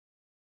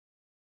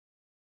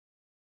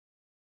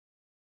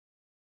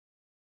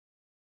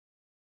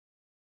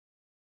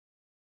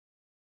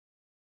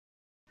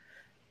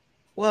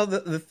Well,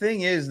 the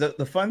thing is,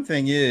 the fun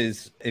thing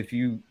is, if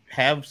you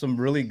have some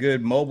really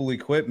good mobile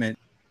equipment,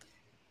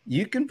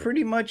 you can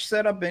pretty much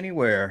set up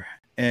anywhere.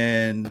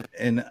 And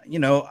you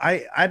know,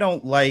 I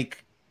don't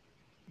like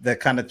the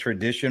kind of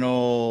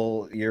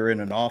traditional you're in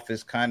an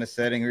office kind of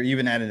setting, or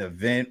even at an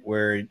event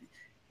where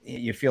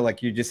you feel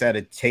like you're just at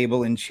a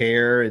table and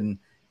chair, and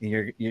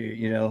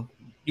you know,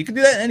 you can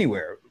do that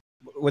anywhere.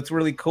 What's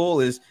really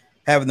cool is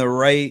having the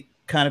right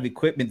kind of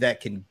equipment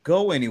that can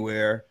go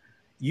anywhere.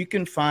 You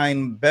can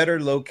find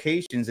better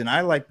locations, and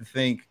I like to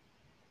think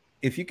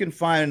if you can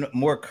find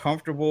more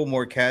comfortable,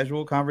 more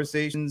casual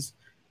conversations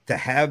to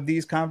have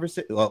these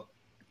conversations, well,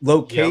 Yep.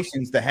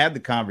 locations to have the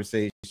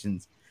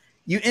conversations,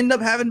 you end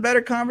up having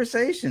better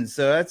conversations.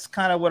 So that's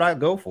kind of what I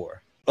go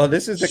for. Oh,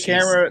 this is the She's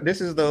camera. This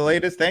is the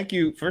latest. Thank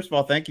you. First of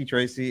all, thank you,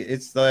 Tracy.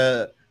 It's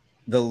the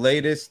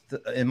latest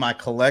in my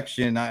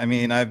collection. I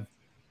mean, I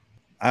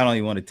don't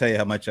even want to tell you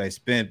how much I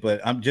spent,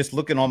 but I'm just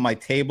looking on my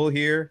table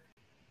here.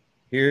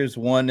 Here's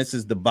one. This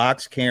is the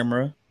box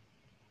camera.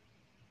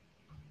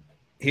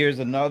 Here's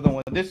another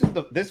one.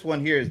 This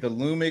one here is the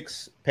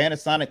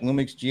Panasonic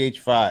Lumix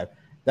GH5.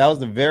 That was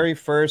the very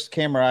first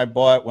camera I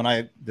bought when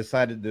I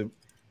decided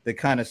to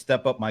kind of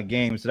step up my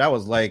game. So that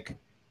was like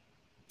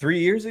 3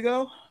 years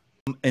ago.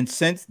 And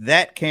since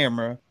that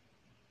camera,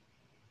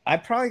 I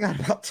probably got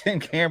about 10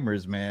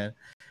 cameras, man.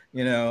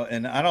 You know,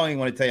 and I don't even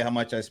want to tell you how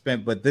much I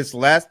spent, but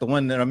the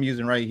one that I'm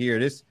using right here,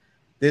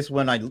 this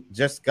one I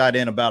just got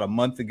in about a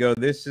month ago.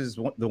 This is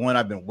the one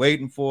I've been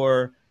waiting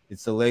for.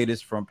 It's the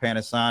latest from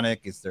Panasonic.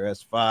 It's their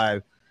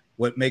S5.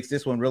 What makes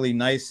this one really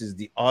nice is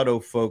the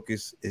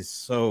autofocus is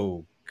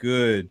so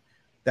good.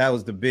 That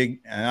was the big,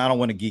 and I don't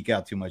want to geek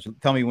out too much.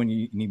 Tell me when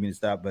you need me to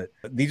stop, but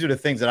these are the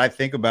things that I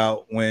think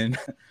about when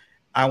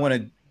I want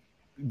to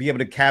be able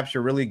to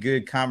capture really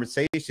good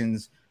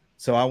conversations.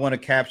 So I want to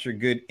capture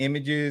good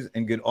images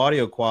and good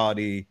audio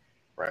quality,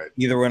 right.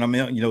 either when I'm,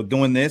 you know,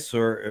 doing this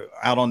or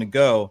out on the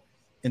go.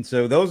 And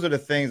so those are the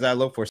things I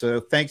look for. So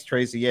thanks,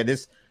 Tracy. Yeah,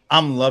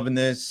 I'm loving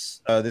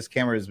this. This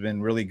camera has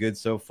been really good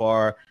so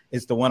far.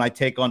 It's the one I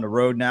take on the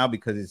road now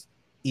because it's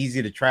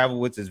easy to travel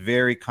with. It's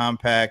very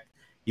compact.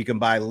 You can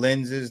buy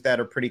lenses that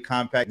are pretty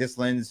compact. This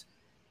lens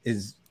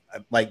is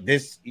like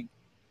this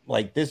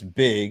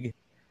big,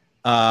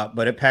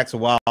 but it packs a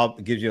while.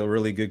 It gives you a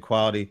really good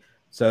quality.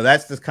 So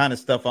that's the kind of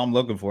stuff I'm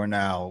looking for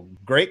now.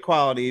 Great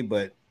quality,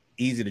 but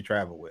easy to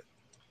travel with.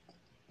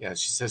 Yeah,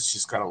 she says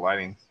she's got a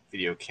lighting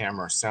video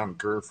camera sound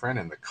girlfriend,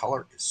 and the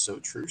color is so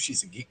true.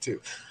 She's a geek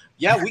too.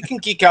 Yeah, we can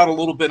geek out a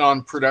little bit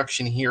on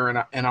production here,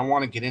 and I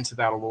want to get into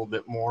that a little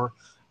bit more.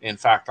 In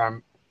fact,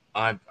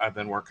 I've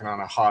been working on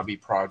a hobby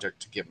project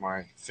to get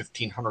my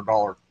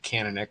 $1,500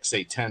 Canon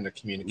X810 to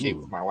communicate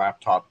with Ooh, my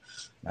laptop.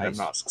 I have nice.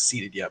 not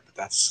succeeded yet, but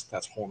that's a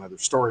whole other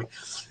story.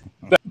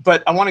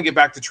 But I want to get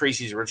back to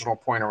Tracy's original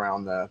point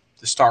around the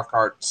stock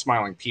art,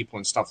 smiling people,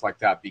 and stuff like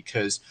that,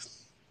 because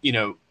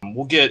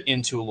we'll get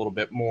into a little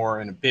bit more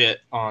in a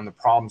bit on the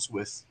problems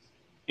with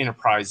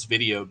enterprise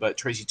video. But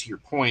Tracy, to your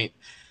point,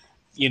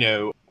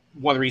 one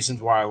of the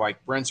reasons why I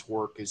like Brent's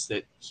work is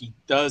that he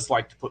does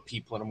like to put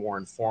people in a more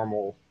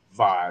informal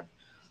vibe.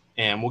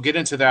 And we'll get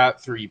into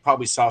that through, you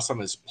probably saw some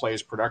of his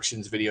Players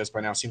Productions videos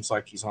by now. Seems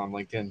like he's on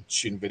LinkedIn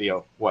shooting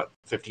video,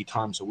 50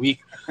 times a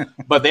week.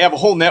 But they have a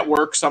whole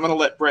network. So I'm going to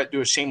let Brent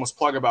do a shameless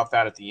plug about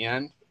that at the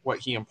end, what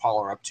he and Paul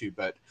are up to.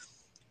 But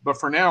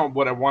for now,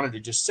 what I wanted to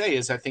just say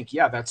is I think,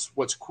 yeah, that's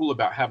what's cool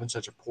about having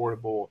such a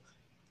portable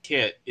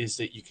kit is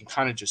that you can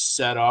kind of just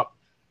set up,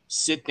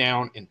 sit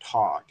down and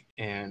talk.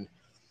 And,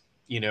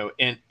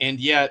 and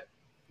yet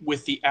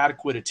with the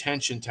adequate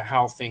attention to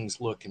how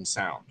things look and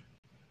sound.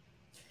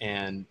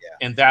 And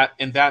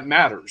that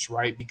matters,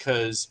 right?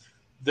 Because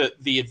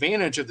the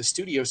advantage of the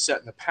studio set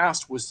in the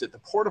past was that the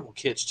portable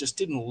kits just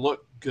didn't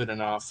look good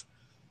enough,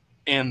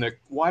 and the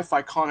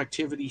Wi-Fi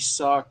connectivity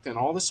sucked, and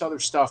all this other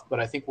stuff.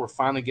 But I think we're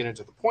finally getting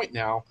to the point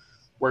now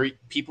where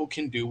people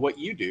can do what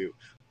you do.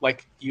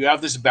 Like you have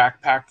this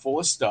backpack full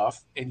of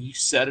stuff, and you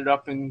set it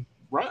up and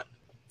run.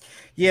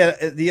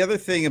 Yeah, the other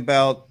thing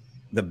about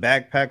the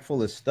backpack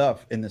full of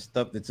stuff and the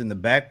stuff that's in the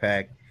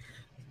backpack,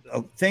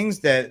 things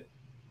that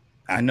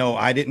I know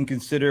I didn't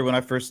consider when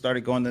I first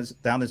started going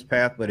down this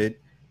path, but it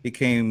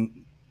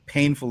became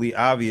painfully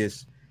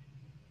obvious.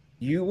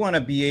 You want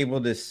to be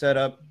able to set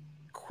up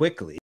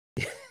quickly.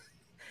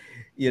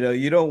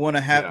 You don't want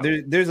to have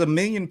Yeah. there's a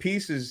million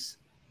pieces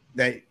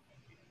that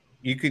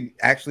you could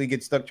actually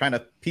get stuck trying to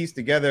piece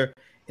together.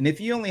 And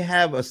if you only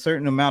have a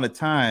certain amount of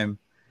time,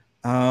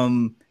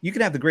 you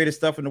can have the greatest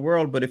stuff in the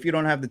world, but if you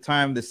don't have the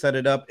time to set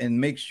it up and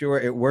make sure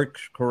it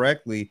works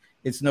correctly,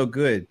 it's no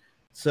good.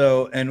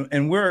 So, and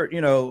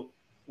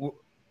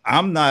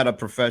I'm not a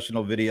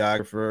professional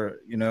videographer,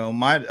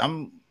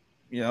 I'm,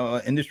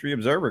 an industry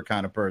observer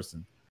kind of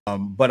person.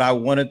 But I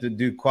wanted to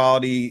do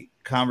quality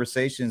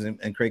conversations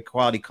and create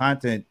quality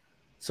content.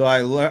 So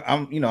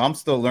I'm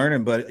still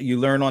learning, but you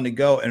learn on the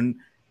go, and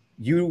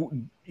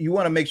you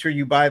want to make sure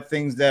you buy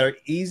things that are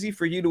easy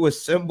for you to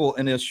assemble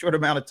in a short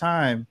amount of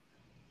time,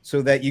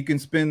 so that you can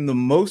spend the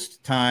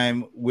most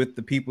time with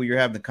the people you're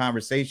having the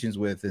conversations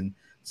with. And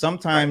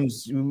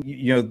sometimes,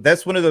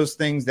 that's one of those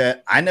things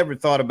that I never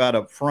thought about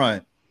up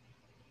front,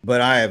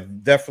 but I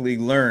have definitely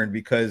learned,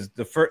 because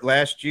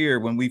last year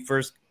when we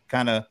first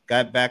kind of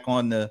got back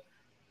on the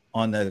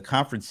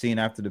conference scene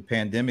after the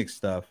pandemic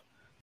stuff,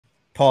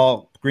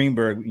 Paul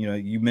Greenberg,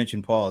 you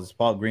mentioned Paul. It's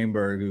Paul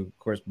Greenberg, who, of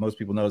course, most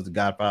people know is the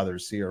godfather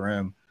of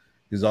CRM,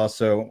 who's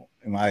also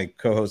my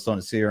co-host on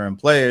the CRM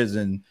Players,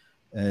 and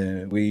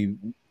we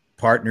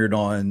partnered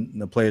on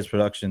the Players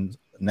Production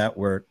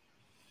Network.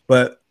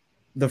 But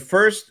the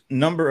first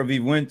number of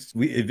events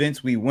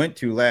we went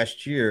to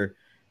last year,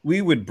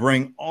 we would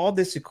bring all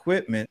this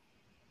equipment,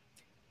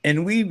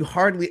 and we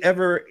hardly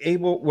ever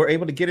were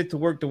able to get it to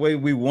work the way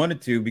we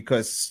wanted to,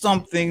 because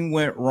something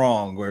went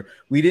wrong, or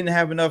we didn't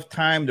have enough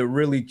time to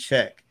really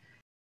check.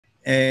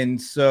 And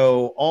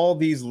so all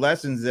these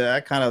lessons that I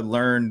kind of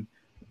learned,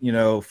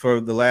 for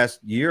the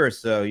last year or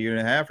so, year and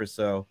a half or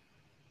so,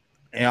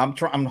 and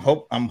I'm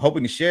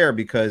hoping to share,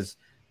 because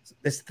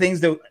it's things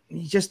that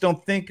you just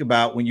don't think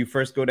about when you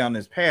first go down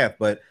this path.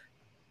 But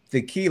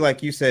the key,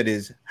 like you said,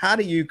 is how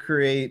do you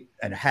create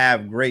and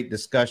have great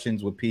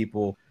discussions with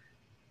people,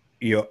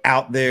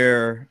 out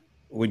there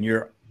when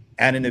you're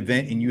at an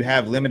event and you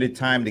have limited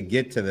time to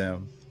get to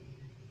them,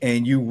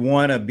 and you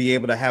want to be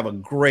able to have a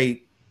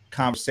great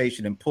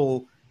conversation and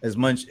pull as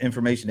much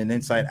information and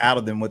insight out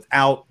of them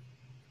without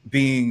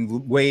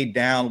being weighed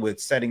down with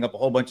setting up a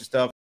whole bunch of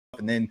stuff,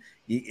 and then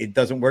it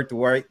doesn't work the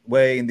right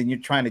way, and then you're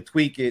trying to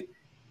tweak it,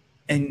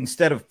 and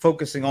instead of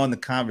focusing on the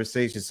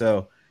conversation.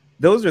 So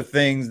those are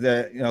things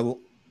that,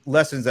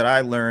 lessons that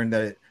I learned,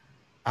 that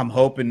I'm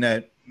hoping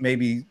that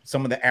maybe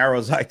some of the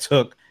arrows I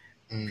took,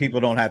 people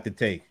don't have to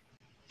take.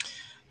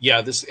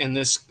 Yeah, this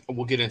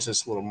we'll get into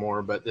this a little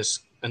more, but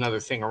another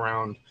thing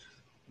around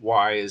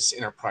why is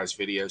enterprise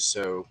video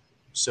so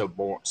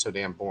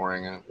damn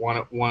boring. And one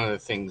of the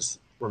things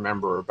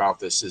remember about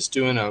this is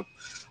doing a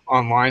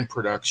online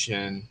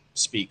production,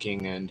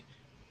 speaking, and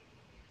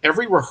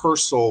every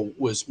rehearsal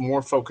was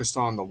more focused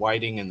on the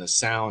lighting and the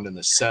sound and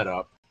the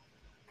setup,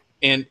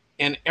 and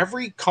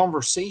every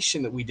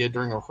conversation that we did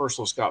during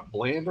rehearsals got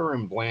blander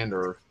and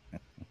blander.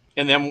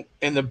 And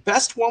the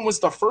best one was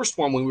the first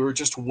one, when we were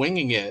just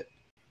winging it.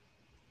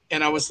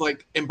 And I was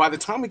like, and by the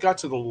time we got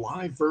to the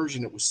live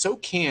version, it was so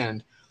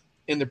canned,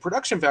 and the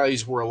production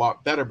values were a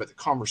lot better, but the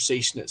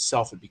conversation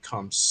itself had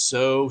become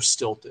so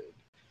stilted.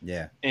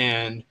 Yeah.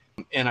 And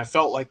I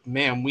felt like,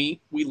 man, we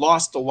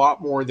lost a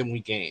lot more than we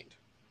gained,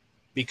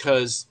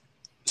 because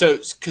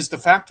the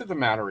fact of the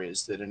matter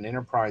is that in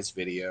enterprise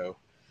video,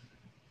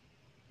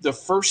 the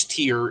first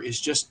tier is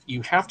just,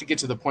 you have to get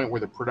to the point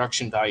where the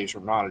production values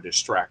are not a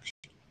distraction.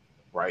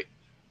 Right?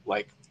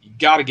 Like, you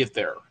got to get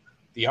there.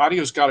 The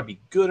audio's got to be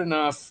good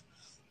enough,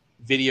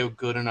 video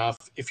good enough.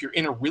 If you're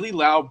in a really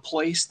loud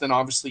place, then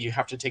obviously you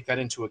have to take that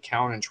into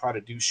account and try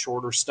to do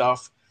shorter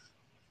stuff.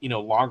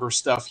 Longer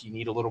stuff, you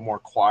need a little more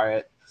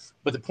quiet.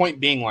 But the point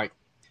being, like,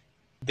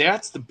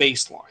 that's the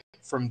baseline.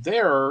 From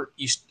there,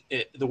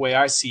 the way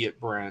I see it,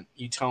 Brent,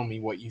 you tell me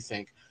what you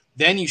think.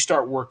 Then you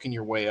start working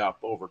your way up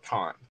over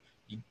time.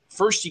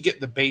 First, you get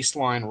the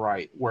baseline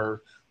right, where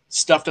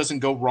stuff doesn't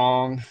go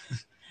wrong,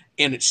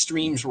 and it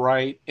streams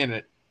right, and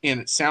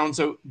it sounds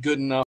good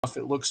enough,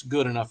 it looks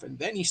good enough, and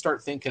then you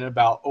start thinking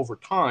about, over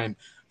time,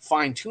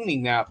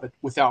 fine-tuning that, but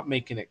without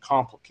making it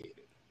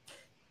complicated.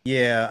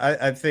 Yeah,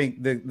 I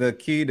think the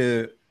key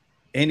to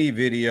any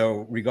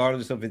video,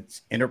 regardless of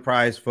its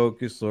enterprise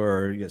focus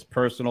or it's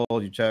personal,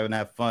 you're trying to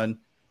have fun,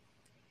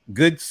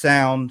 good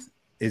sound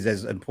is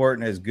as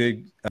important as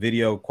good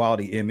video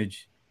quality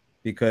image,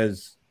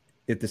 because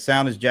if the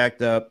sound is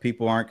jacked up,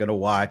 people aren't going to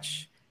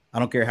watch. I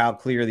don't care how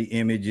clear the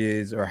image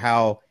is or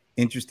how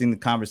interesting the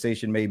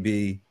conversation may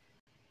be.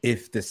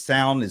 If the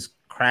sound is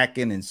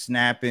cracking and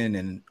snapping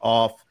and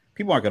off,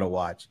 people aren't going to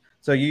watch.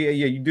 So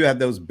you do have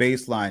those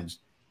baselines.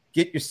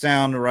 Get your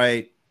sound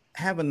right.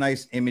 Have a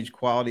nice image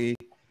quality.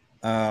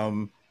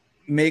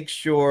 Make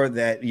sure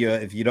that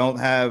if you don't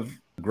have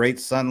great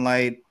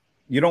sunlight,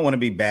 you don't want to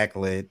be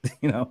backlit.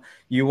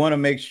 You want to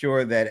make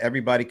sure that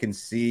everybody can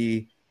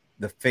see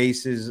the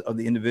faces of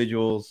the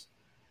individuals.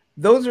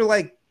 Those are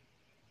like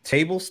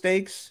table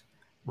stakes,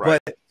 right?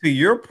 But to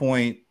your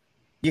point,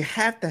 you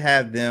have to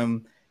have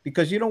them,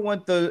 because you don't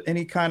want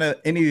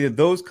any of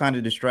those kind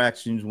of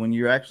distractions when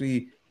you're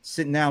actually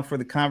sitting down for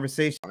the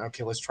conversation.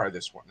 Okay, let's try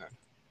this one then.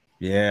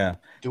 Yeah.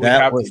 Do we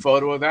have the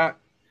photo of that?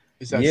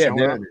 Is that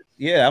showing up?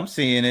 Yeah, I'm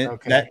seeing it.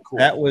 Okay, cool.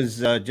 That was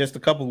just a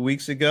couple of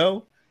weeks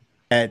ago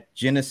at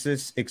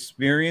Genesis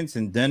Experience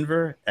in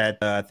Denver.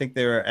 I think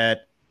they were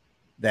at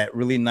that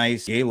really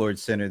nice Gaylord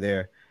Center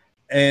there,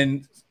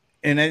 and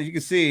as you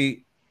can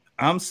see,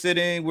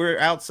 we're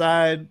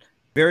outside,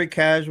 very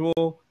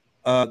casual.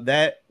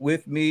 That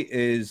with me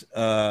is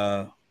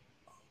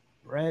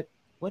Brett.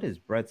 What is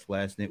Brett's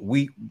last name?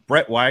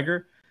 Brett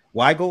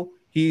Weigel.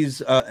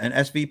 He's an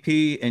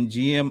SVP and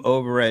GM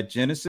over at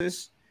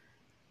Genesis.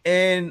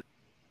 And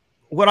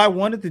what I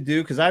wanted to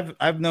do, because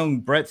I've known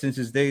Brett since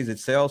his days at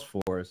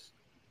Salesforce,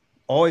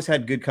 always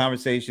had good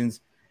conversations,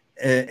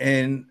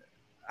 and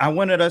I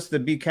wanted us to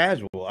be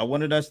casual. I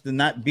wanted us to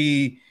not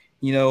be,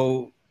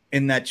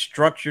 in that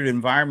structured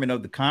environment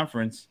of the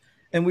conference,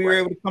 and we were Right.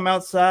 able to come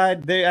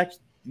outside. They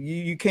actually,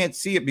 you can't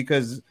see it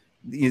because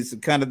it's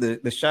kind of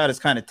the shot is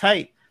kind of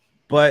tight,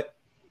 but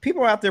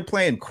people are out there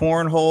playing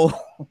cornhole.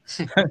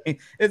 I mean,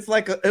 it was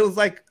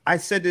like I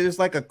said, it was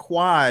like a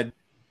quad,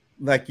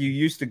 like you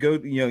used to go,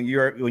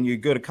 when you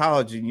go to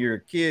college and you're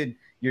a kid,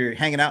 you're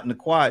hanging out in the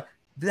quad.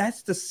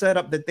 That's the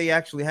setup that they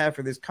actually have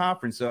for this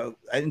conference. So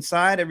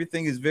inside,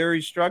 everything is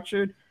very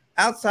structured.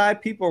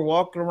 Outside, people are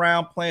walking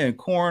around playing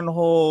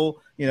cornhole,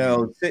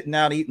 sitting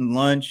out eating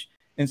lunch.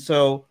 And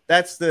so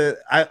that's the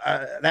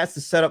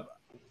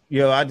setup,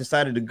 I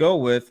decided to go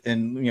with,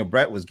 and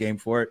Brett was game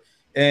for it.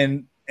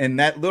 And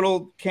that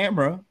little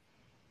camera,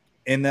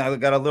 and I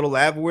got a little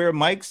lavalier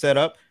mic set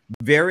up,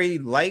 very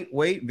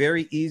lightweight,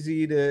 very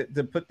easy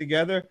to put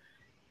together.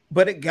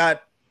 But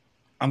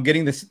I'm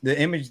getting the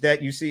image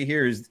that you see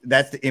here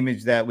that's the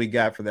image that we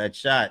got for that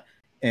shot.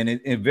 And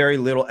in very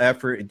little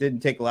effort, it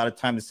didn't take a lot of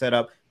time to set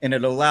up, and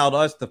it allowed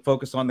us to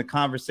focus on the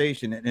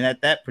conversation. And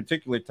at that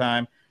particular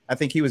time, I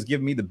think he was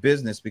giving me the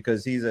business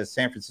because he's a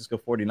San Francisco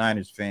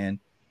 49ers fan.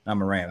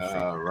 I'm a Rams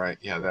fan. Right.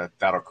 Yeah,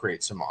 that'll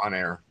create some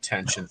on-air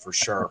tension for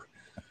sure.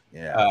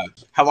 Yeah.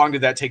 How long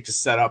did that take to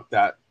set up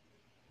that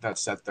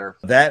set there?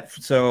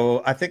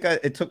 So I think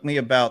it took me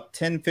about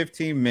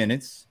 10-15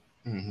 minutes.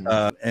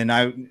 Mm-hmm. And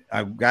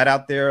I got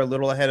out there a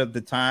little ahead of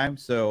the time.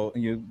 So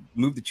you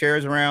move the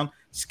chairs around,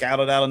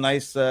 scouted out a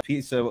nice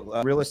piece of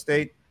real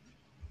estate,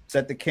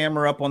 set the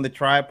camera up on the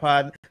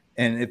tripod,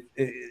 and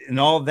and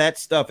all that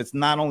stuff. It's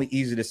not only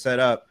easy to set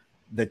up,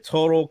 the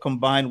total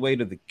combined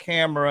weight of the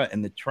camera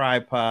and the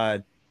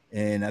tripod,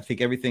 and I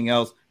think everything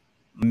else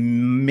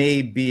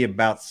may be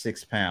about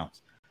 6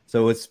 pounds.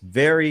 So it's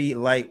very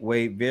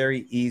lightweight,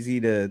 very easy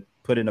to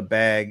put in a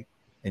bag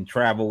and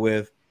travel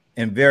with,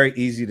 and very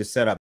easy to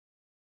set up.